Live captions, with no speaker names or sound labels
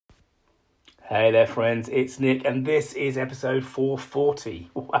Hey there, friends. It's Nick, and this is episode 440.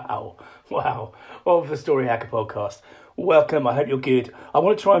 Wow, of the Story Hacker podcast. Welcome. I hope you're good. I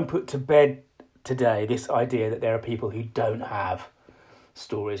want to try and put to bed today this idea that there are people who don't have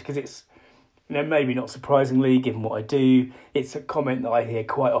stories, because it's, maybe not surprisingly, given what I do, it's a comment that I hear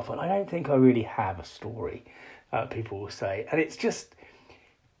quite often. I don't think I really have a story, people will say. And it's just,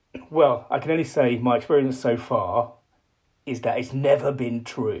 well, I can only say my experience so far is that it's never been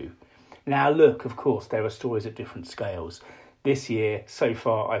true. Now, look, of course, there are stories at different scales. This year, so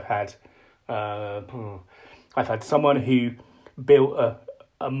far, I've had someone who built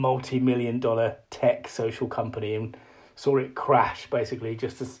a multi-million-dollar tech social company and saw it crash, basically,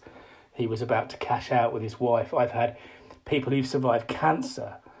 just as he was about to cash out with his wife. I've had people who've survived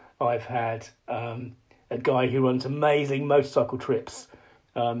cancer. I've had a guy who runs amazing motorcycle trips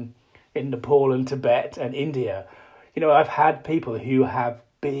in Nepal and Tibet and India. I've had people who have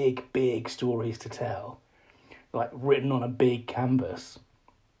big stories to tell, like written on a big canvas.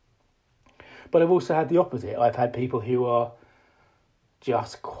 But I've also had the opposite. I've had people who are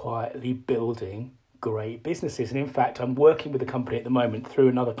just quietly building great businesses. And in fact, I'm working with a company at the moment through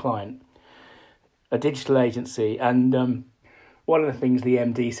another client, a digital agency. And one of the things the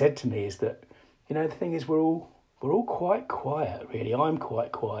MD said to me is that, the thing is we're all quite quiet, really. I'm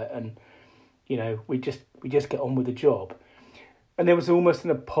quite quiet, and we just get on with the job. And there was almost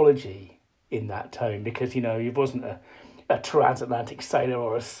an apology in that tone, because, he wasn't a transatlantic sailor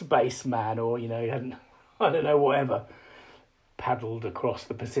or a spaceman, or, he hadn't, I don't know, whatever, paddled across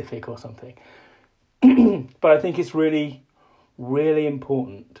the Pacific or something. But I think it's really, really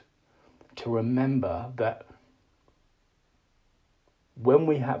important to remember that when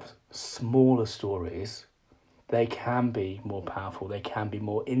we have smaller stories, they can be more powerful, they can be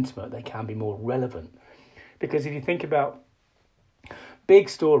more intimate, they can be more relevant. Because if you think about big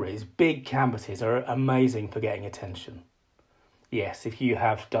stories, big canvases are amazing for getting attention. Yes, if you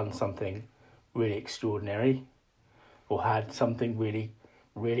have done something really extraordinary or had something really,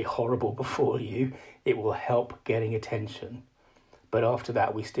 really horrible before you, it will help getting attention. But after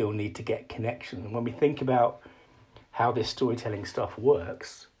that, we still need to get connection. And when we think about how this storytelling stuff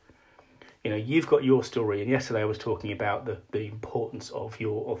works, you've got your story. And yesterday I was talking about the importance of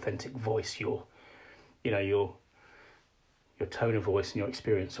your authentic voice, your tone of voice and your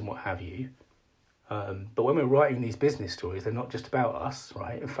experience and what have you. But when we're writing these business stories, they're not just about us,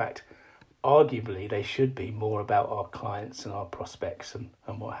 right? In fact, arguably, they should be more about our clients and our prospects and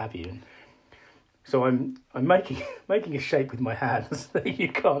what have you. And so I'm making a shape with my hands that you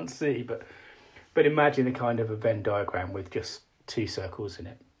can't see, but imagine a kind of a Venn diagram with just two circles in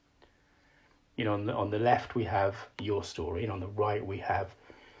it. On the left we have your story, and on the right we have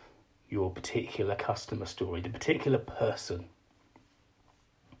your particular customer story, the particular person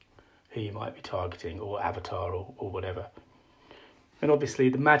who you might be targeting, or avatar, or whatever. And obviously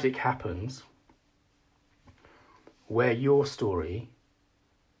the magic happens where your story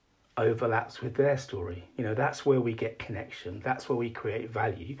overlaps with their story. That's where we get connection. That's where we create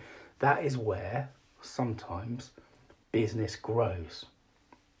value. That is where sometimes business grows.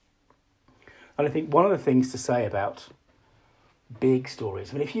 And I think one of the things to say about big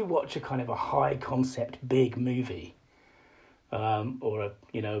stories, if you watch a kind of a high concept big movie, or a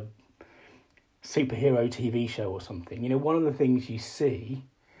superhero TV show or something, one of the things you see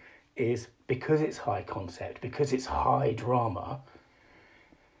is, because it's high concept, because it's high drama,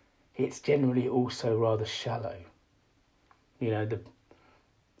 it's generally also rather shallow. The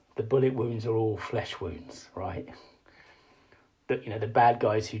bullet wounds are all flesh wounds, right? The bad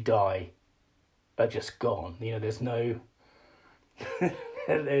guys who die are just gone. There's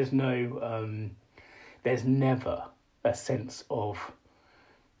never a sense of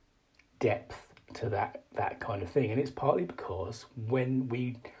depth to that kind of thing. And it's partly because when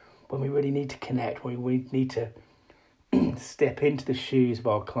we really need to connect, when we need to step into the shoes of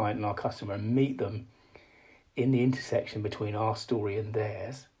our client and our customer and meet them in the intersection between our story and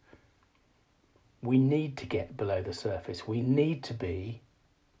theirs, we need to get below the surface. We need to be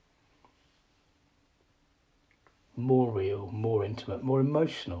more real, more intimate, more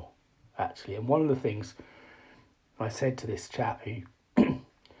emotional, actually. And one of the things I said to this chap who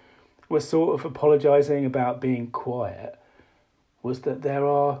was sort of apologising about being quiet was that there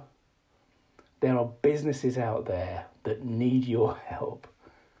are businesses out there that need your help.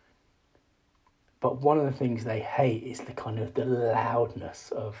 But one of the things they hate is the kind of the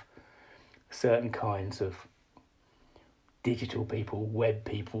loudness of certain kinds of digital people, web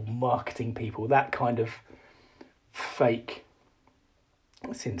people, marketing people, that kind of fake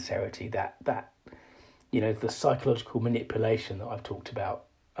sincerity, that the psychological manipulation that I've talked about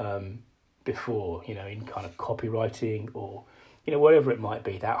before, you know, in kind of copywriting or, you know, whatever it might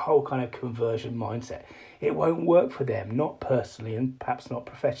be, that whole kind of conversion mindset, it won't work for them, not personally and perhaps not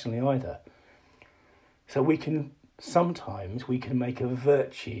professionally either. So sometimes we can make a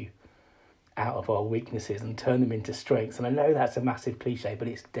virtue out of our weaknesses and turn them into strengths. And I know that's a massive cliche, but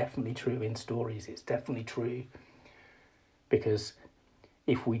it's definitely true in stories. It's definitely true because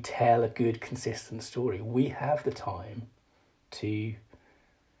if we tell a good, consistent story, we have the time to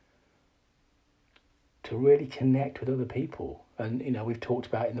really connect with other people. And, you know, we've talked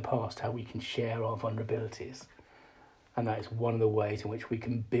about in the past how we can share our vulnerabilities. And that is one of the ways in which we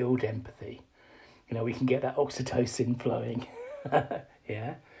can build empathy. You know, we can get that oxytocin flowing.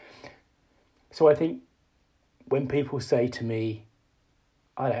 Yeah. So I think when people say to me,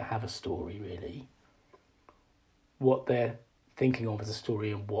 I don't have a story really, what they're thinking of as a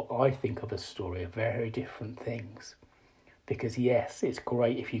story and what I think of as a story are very different things. Because yes, it's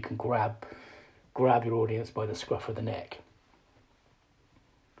great if you can grab your audience by the scruff of the neck.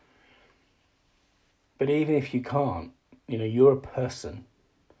 But even if you can't, you know, you're a person.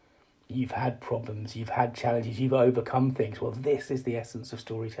 You've had problems, you've had challenges, you've overcome things. Well, this is the essence of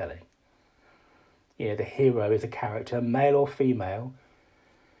storytelling. You know, the hero is a character, male or female,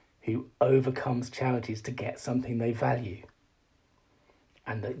 who overcomes challenges to get something they value.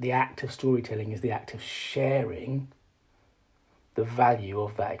 And the act of storytelling is the act of sharing the value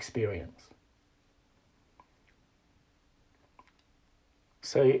of that experience.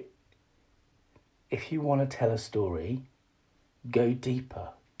 So if you want to tell a story, go deeper,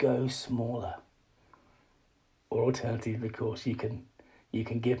 go smaller. Or alternatively, of course, you can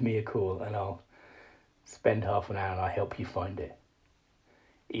give me a call and I'll spend half an hour and I'll help you find it.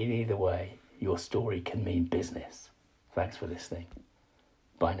 In either way, your story can mean business. Thanks for listening.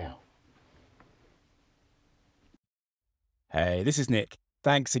 Bye now. Hey, this is Nick.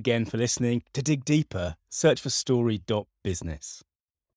 Thanks again for listening. To dig deeper, search for story.business.